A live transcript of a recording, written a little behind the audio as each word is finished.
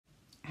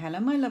Hello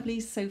my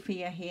lovely,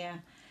 Sophia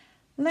here.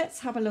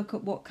 Let's have a look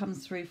at what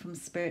comes through from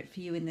Spirit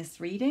for you in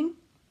this reading.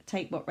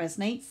 Take what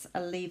resonates,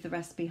 I'll leave the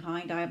rest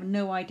behind. I have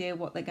no idea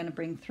what they're going to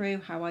bring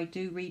through. How I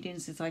do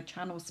readings is I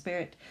channel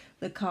Spirit.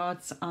 The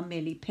cards are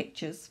merely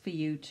pictures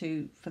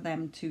for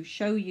them to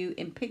show you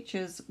in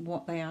pictures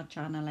what they are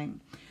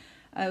channeling.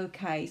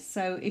 Okay,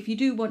 so if you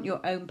do want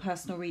your own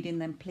personal reading,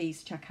 then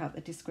please check out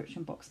the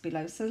description box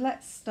below. So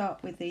let's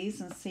start with these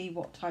and see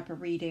what type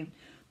of reading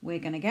we're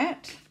going to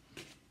get.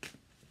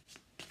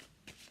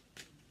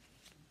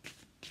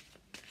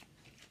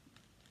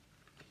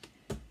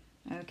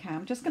 Okay,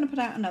 I'm just going to put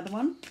out another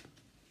one.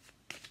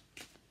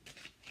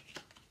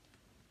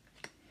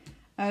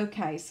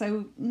 Okay,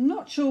 so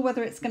not sure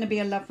whether it's going to be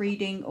a love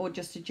reading or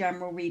just a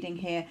general reading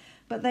here,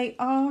 but they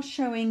are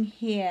showing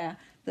here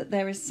that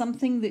there is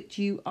something that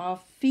you are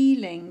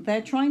feeling.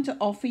 They're trying to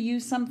offer you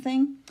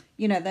something.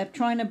 You know, they're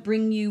trying to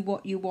bring you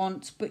what you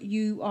want, but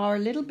you are a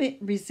little bit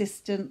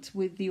resistant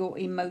with your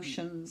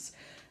emotions.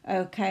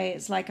 Okay,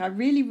 it's like, I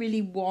really,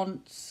 really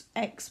want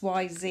X,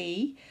 Y,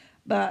 Z,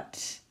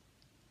 but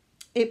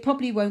it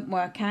probably won't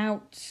work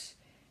out.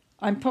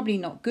 I'm probably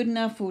not good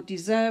enough or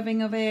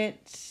deserving of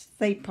it.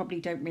 They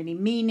probably don't really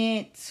mean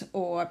it,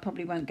 or I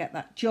probably won't get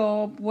that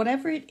job.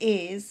 Whatever it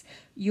is,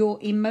 your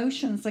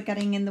emotions are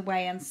getting in the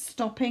way and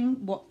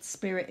stopping what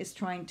Spirit is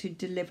trying to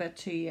deliver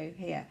to you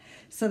here.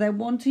 So they're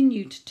wanting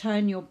you to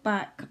turn your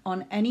back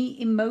on any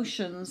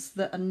emotions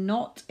that are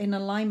not in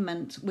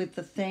alignment with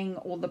the thing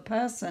or the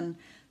person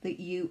that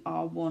you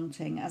are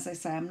wanting. As I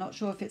say, I'm not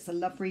sure if it's a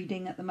love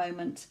reading at the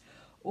moment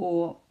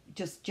or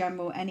just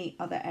general any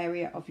other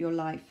area of your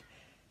life.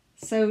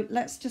 So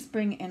let's just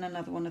bring in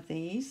another one of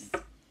these.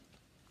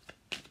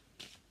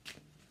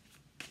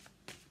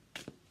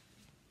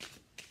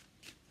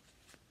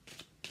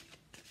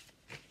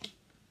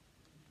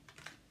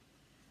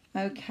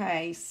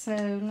 Okay,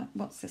 so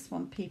what's this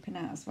one peeping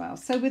out as well?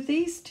 So with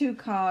these two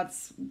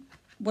cards,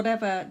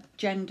 whatever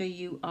gender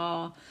you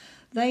are,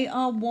 they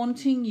are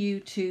wanting you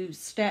to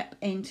step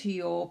into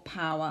your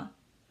power.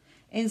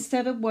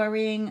 Instead of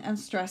worrying and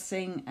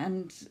stressing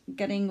and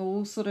getting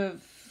all sort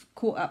of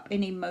caught up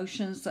in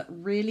emotions that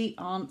really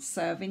aren't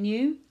serving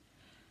you,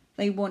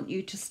 they want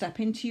you to step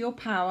into your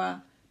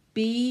power,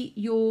 be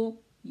your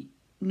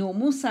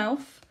normal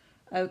self,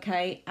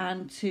 okay,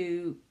 and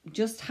to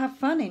just have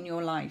fun in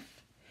your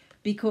life.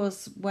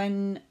 Because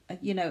when,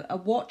 you know, a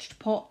watched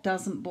pot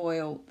doesn't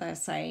boil, they're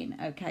saying,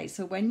 okay,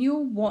 so when you're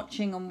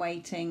watching and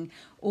waiting,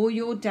 or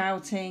you're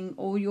doubting,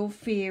 or you're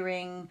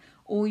fearing,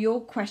 or you're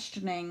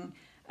questioning,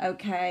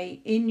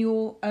 okay, in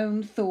your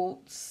own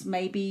thoughts,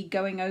 maybe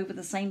going over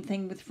the same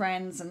thing with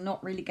friends and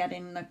not really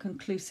getting a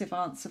conclusive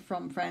answer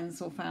from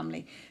friends or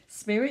family,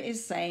 Spirit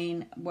is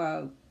saying,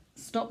 whoa,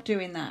 stop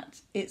doing that.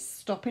 It's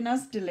stopping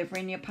us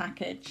delivering your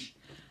package.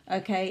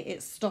 Okay,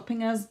 it's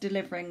stopping us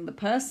delivering the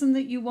person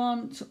that you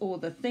want, or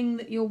the thing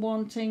that you're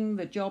wanting,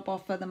 the job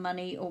offer, the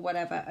money, or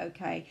whatever.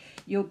 Okay,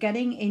 you're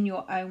getting in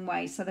your own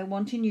way. So they're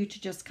wanting you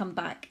to just come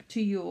back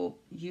to your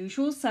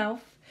usual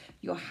self,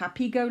 your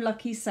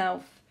happy-go-lucky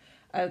self.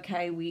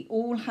 Okay, we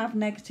all have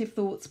negative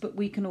thoughts, but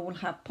we can all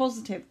have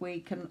positive.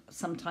 We can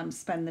sometimes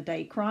spend the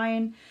day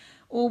crying,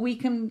 or we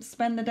can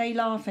spend the day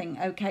laughing.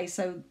 Okay,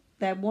 so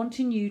they're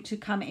wanting you to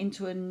come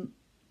into a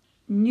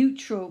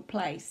neutral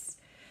place.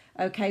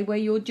 Okay, where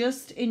you're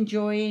just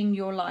enjoying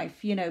your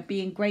life, you know,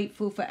 being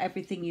grateful for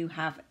everything you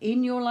have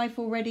in your life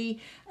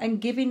already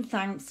and giving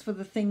thanks for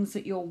the things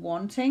that you're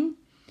wanting.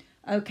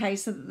 Okay,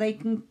 so that they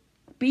can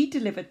be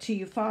delivered to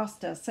you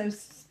faster. So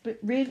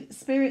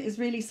Spirit is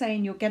really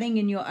saying you're getting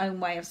in your own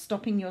way of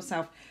stopping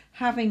yourself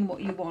having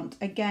what you want,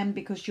 again,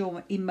 because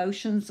your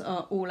emotions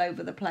are all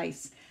over the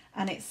place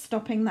and it's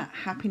stopping that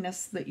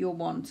happiness that you're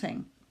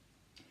wanting.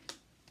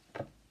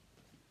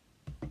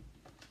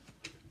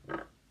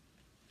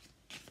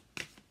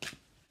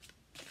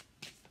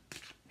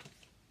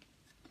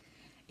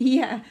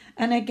 Yeah,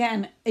 and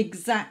again,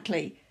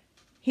 exactly.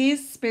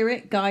 Here's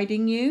Spirit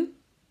guiding you,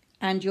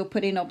 and you're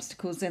putting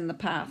obstacles in the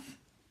path.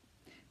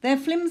 They're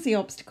flimsy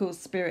obstacles,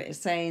 Spirit is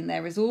saying.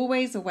 There is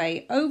always a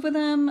way over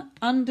them,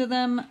 under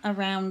them,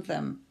 around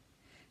them.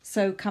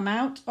 So come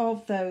out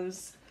of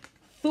those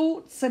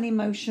thoughts and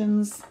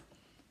emotions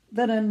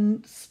that are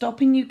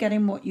stopping you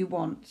getting what you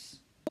want.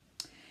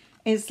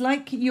 It's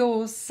like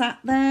you're sat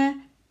there,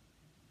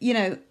 you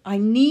know, I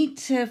need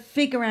to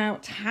figure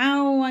out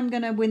how I'm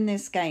going to win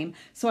this game.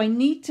 So I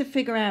need to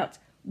figure out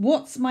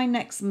what's my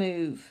next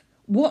move.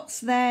 What's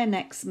their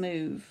next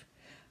move?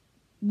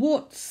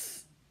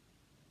 What's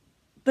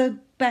the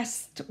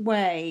best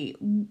way?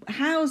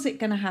 How's it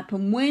going to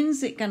happen?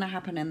 When's it going to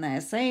happen? And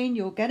they're saying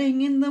you're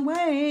getting in the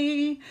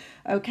way.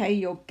 Okay,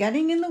 you're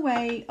getting in the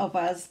way of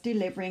us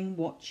delivering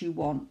what you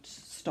want.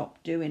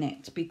 Stop doing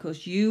it,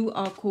 because you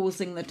are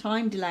causing the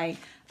time delay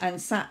and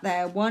sat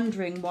there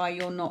wondering why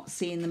you're not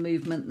seeing the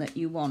movement that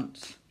you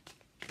want.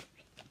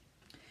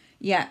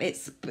 Yeah,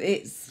 it's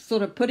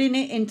sort of putting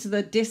it into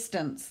the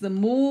distance. The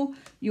more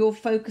you're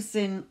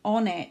focusing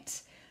on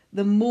it,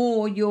 the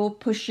more you're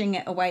pushing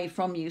it away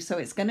from you. So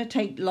it's going to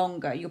take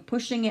longer. You're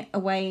pushing it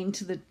away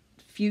into the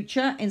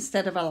future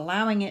instead of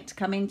allowing it to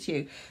come into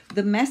you.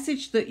 The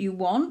message that you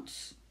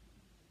want,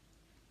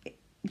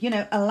 you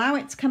know, allow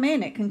it to come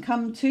in. It can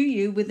come to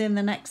you within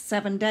the next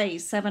 7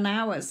 days, 7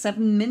 hours,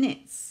 7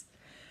 minutes.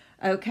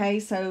 Okay,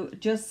 so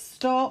just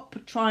stop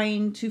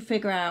trying to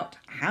figure out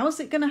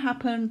how's it going to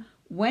happen,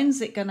 when's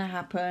it going to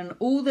happen,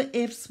 all the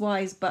ifs,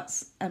 whys,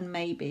 buts, and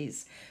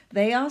maybes.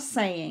 They are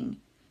saying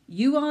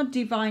you are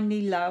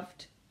divinely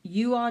loved,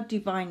 you are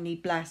divinely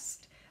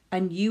blessed,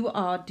 and you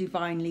are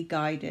divinely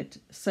guided.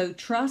 So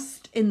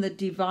trust in the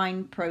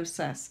divine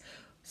process.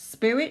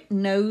 Spirit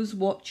knows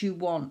what you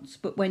want,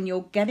 but when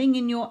you're getting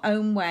in your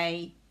own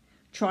way,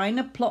 trying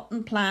to plot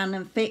and plan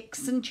and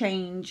fix and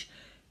change,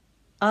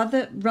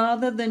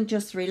 rather than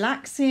just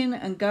relaxing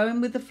and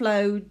going with the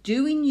flow,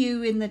 doing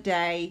you in the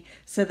day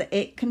so that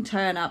it can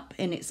turn up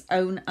in its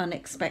own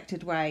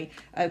unexpected way.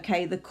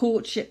 Okay, the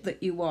courtship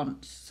that you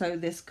want. So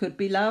this could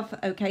be love.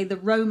 Okay, the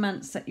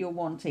romance that you're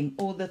wanting,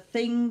 or the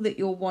thing that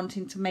you're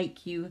wanting to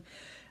make you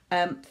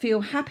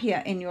feel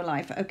happier in your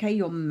life. Okay,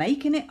 you're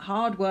making it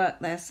hard work,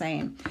 they're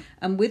saying.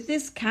 And with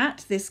this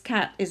cat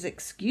is,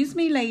 excuse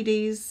me,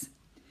 ladies,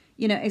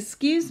 you know,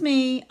 excuse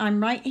me,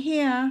 I'm right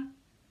here.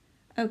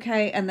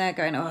 Okay, and they're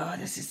going, oh,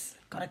 this is,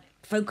 got to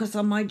focus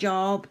on my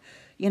job.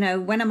 You know,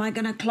 when am I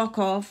going to clock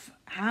off?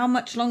 How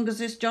much longer is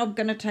this job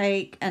going to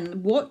take?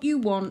 And what you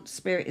want,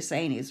 Spirit is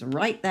saying, is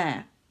right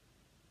there.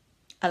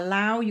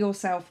 Allow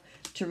yourself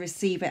to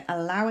receive it.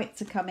 Allow it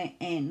to come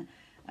in.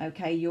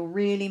 Okay, you're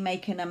really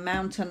making a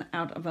mountain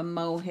out of a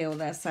molehill,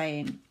 they're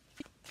saying.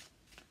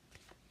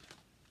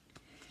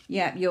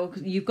 Yeah,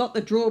 you've got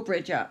the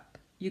drawbridge up.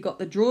 You've got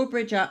the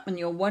drawbridge up and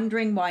you're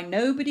wondering why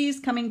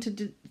nobody's coming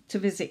to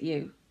visit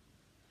you.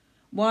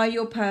 Why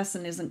your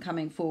person isn't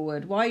coming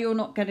forward, why you're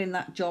not getting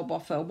that job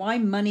offer, why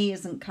money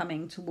isn't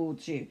coming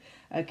towards you.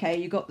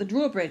 Okay, you got the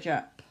drawbridge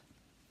up.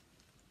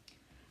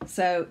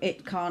 So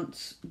it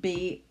can't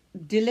be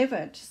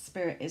delivered,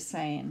 Spirit is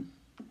saying.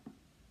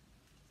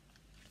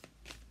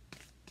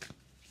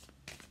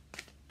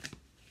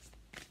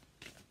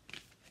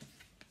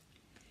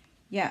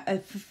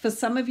 Yeah, for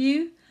some of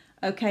you,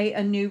 okay,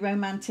 a new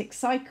romantic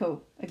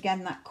cycle.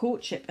 Again, that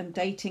courtship and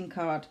dating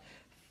card.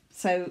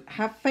 So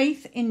have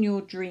faith in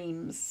your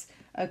dreams,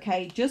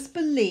 okay? Just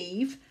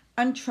believe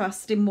and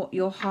trust in what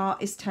your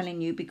heart is telling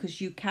you,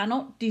 because you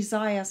cannot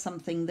desire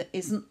something that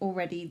isn't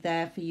already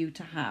there for you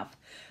to have,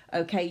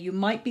 okay? You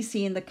might be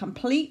seeing the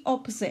complete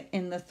opposite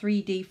in the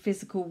 3D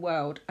physical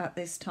world at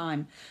this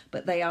time,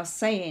 but they are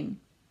saying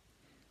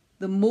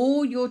the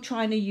more you're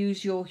trying to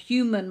use your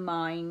human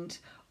mind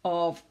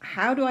of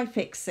how do I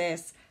fix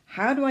this?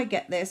 How do I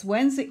get this?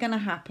 When's it going to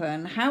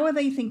happen? How are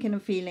they thinking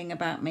and feeling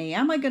about me?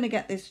 Am I going to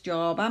get this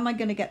job? Am I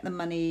going to get the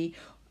money?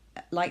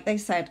 Like they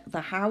said, the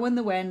how and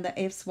the when, the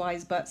ifs,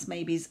 whys, buts,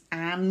 maybes,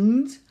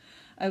 and,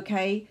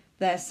 okay,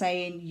 they're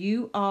saying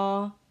you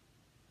are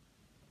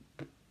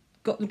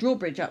got the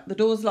drawbridge up, the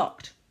door's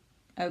locked.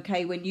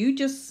 Okay, when you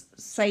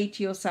just say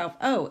to yourself,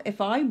 oh,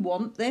 if I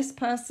want this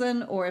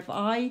person, or if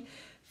I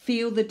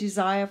feel the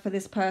desire for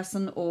this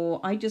person, or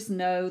I just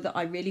know that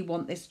I really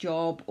want this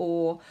job,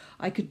 or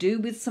I could do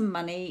with some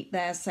money,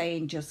 they're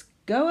saying just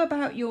go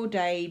about your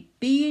day,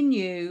 being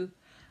you,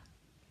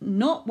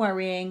 not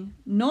worrying,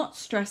 not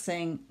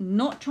stressing,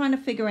 not trying to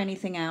figure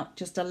anything out.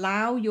 Just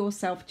allow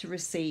yourself to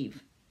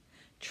receive.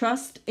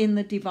 Trust in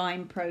the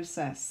divine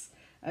process.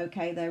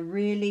 Okay, they're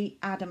really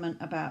adamant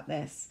about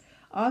this.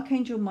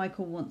 Archangel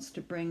Michael wants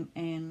to bring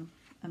in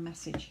a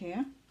message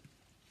here.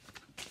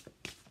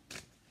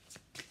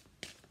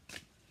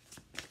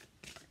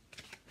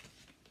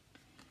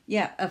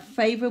 Yeah, a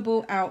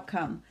favorable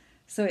outcome.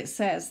 So it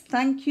says,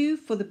 thank you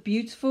for the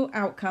beautiful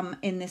outcome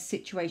in this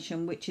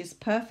situation, which is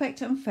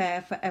perfect and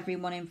fair for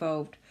everyone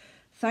involved.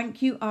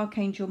 Thank you,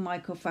 Archangel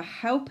Michael, for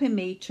helping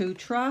me to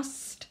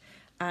trust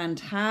and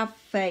have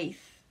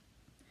faith.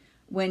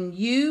 When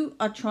you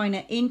are trying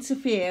to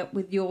interfere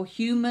with your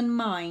human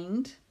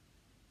mind,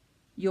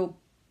 you're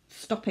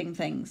stopping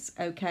things,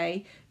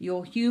 okay?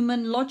 Your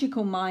human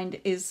logical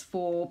mind is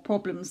for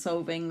problem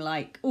solving,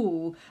 like,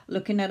 oh,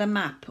 looking at a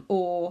map,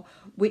 or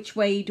which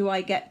way do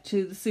I get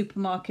to the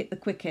supermarket the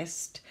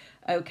quickest,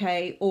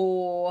 okay?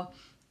 Or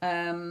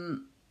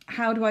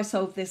how do I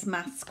solve this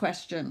maths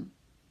question?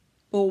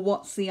 Or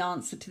what's the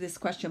answer to this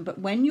question? But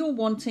when you're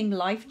wanting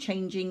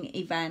life-changing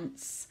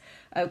events,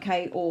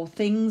 okay, or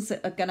things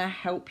that are going to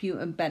help you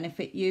and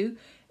benefit you,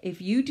 if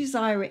you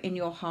desire it in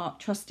your heart,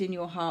 trust in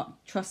your heart,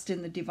 trust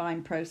in the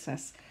divine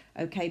process,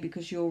 okay,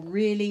 because you're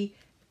really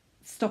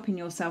stopping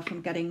yourself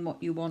from getting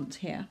what you want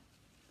here.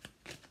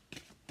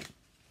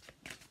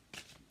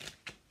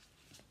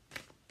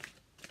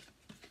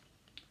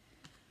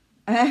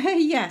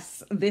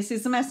 Yes, this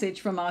is a message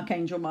from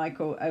Archangel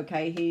Michael,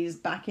 okay, he's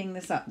backing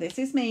this up. This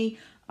is me.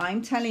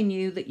 I'm telling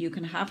you that you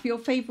can have your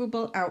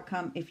favorable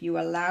outcome if you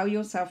allow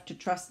yourself to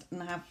trust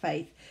and have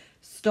faith.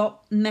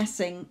 Stop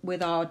messing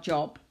with our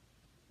job.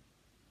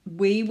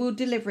 We will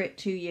deliver it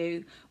to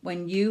you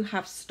when you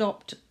have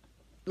stopped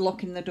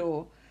locking the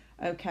door,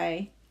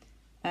 okay?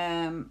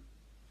 Right,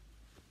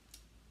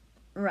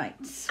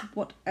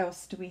 what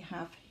else do we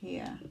have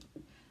here?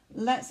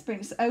 let's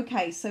bring,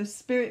 okay, so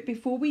Spirit,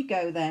 before we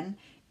go then,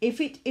 if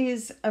it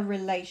is a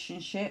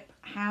relationship,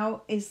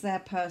 how is their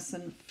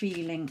person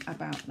feeling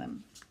about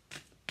them?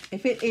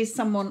 If it is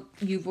someone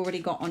you've already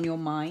got on your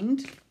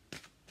mind,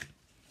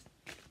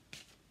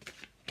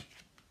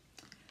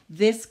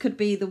 this could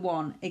be the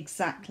one.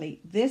 Exactly.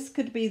 This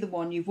could be the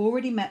one. You've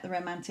already met the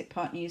romantic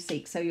partner you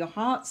seek. So your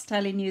heart's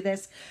telling you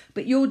this,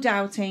 but you're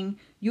doubting,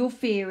 you're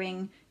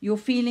fearing, you're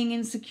feeling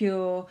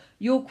insecure,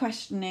 you're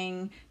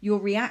questioning, you're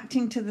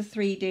reacting to the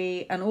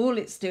 3D, and all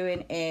it's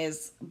doing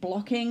is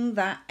blocking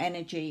that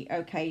energy.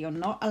 Okay, you're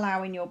not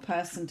allowing your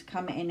person to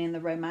come in the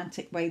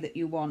romantic way that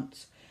you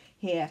want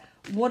here.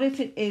 What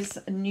if it is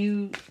a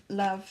new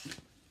love?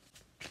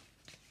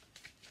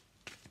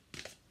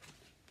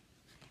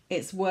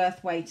 It's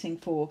worth waiting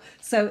for.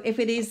 So if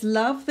it is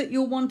love that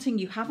you're wanting,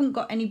 you haven't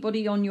got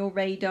anybody on your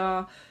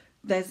radar,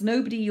 there's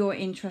nobody you're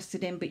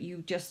interested in, but you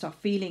just are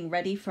feeling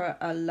ready for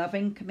a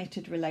loving,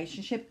 committed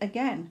relationship.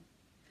 Again,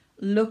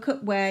 look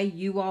at where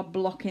you are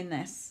blocking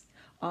this.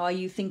 Are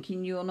you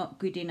thinking you're not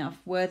good enough,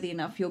 worthy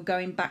enough? You're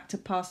going back to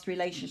past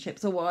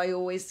relationships. Oh, I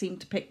always seem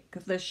to pick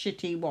the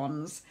shitty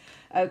ones.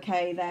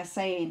 Okay, they're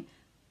saying,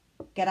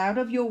 get out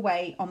of your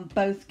way on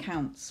both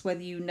counts.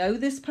 Whether you know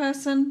this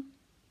person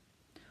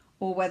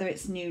or whether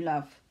it's new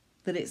love,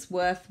 that it's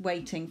worth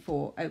waiting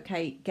for.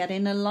 Okay, get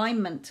in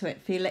alignment to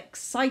it. Feel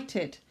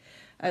excited.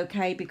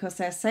 Okay, because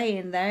they're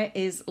saying there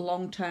is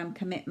long-term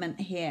commitment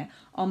here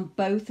on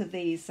both of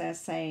these. They're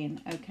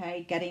saying,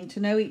 okay, getting to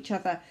know each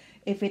other.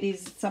 If it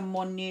is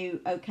someone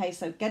new, okay,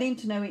 so getting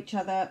to know each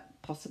other,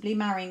 possibly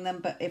marrying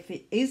them. But if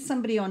it is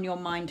somebody on your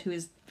mind who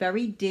is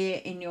very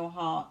dear in your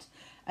heart,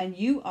 and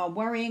you are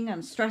worrying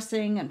and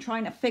stressing and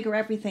trying to figure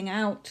everything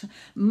out,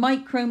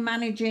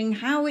 micromanaging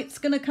how it's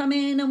going to come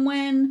in and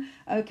when.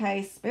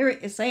 Okay, Spirit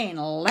is saying,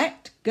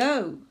 let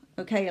go.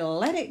 Okay,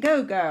 let it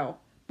go, girl,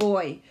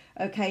 boy.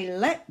 Okay,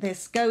 let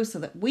this go so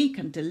that we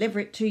can deliver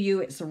it to you.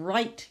 It's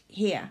right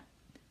here.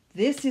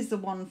 This is the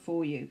one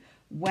for you.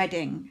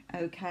 Wedding,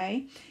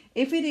 okay?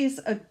 If it is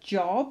a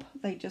job,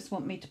 they just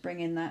want me to bring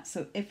in that.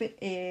 So if it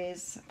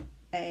is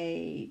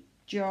a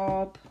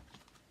job,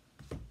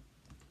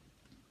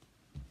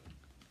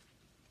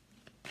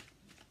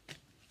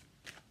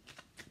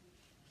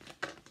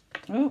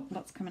 oh,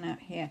 what's coming out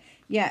here?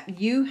 Yeah,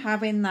 you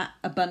having that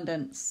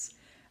abundance.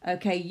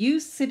 Okay, you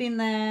sitting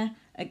there,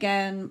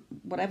 again,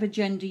 whatever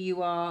gender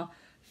you are,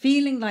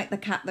 feeling like the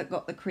cat that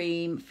got the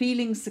cream,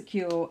 feeling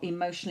secure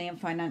emotionally and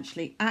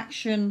financially,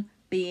 action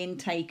being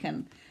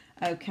taken.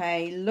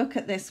 Okay, look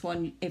at this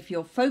one. If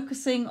you're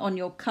focusing on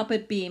your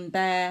cupboard being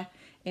bare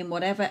in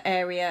whatever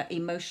area,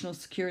 emotional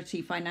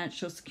security,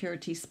 financial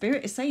security,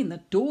 Spirit is saying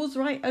the door's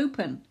right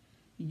open.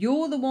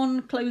 You're the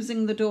one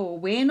closing the door.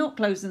 We're not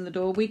closing the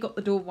door. We got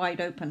the door wide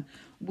open.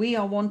 We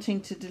are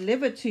wanting to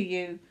deliver to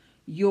you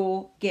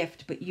your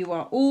gift, but you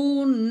are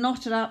all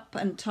knotted up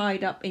and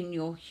tied up in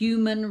your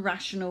human,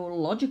 rational,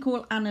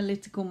 logical,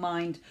 analytical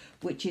mind,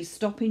 which is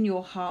stopping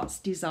your heart's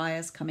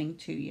desires coming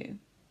to you.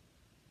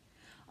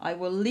 I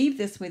will leave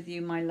this with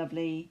you, my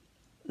lovely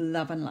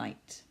love and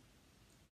light.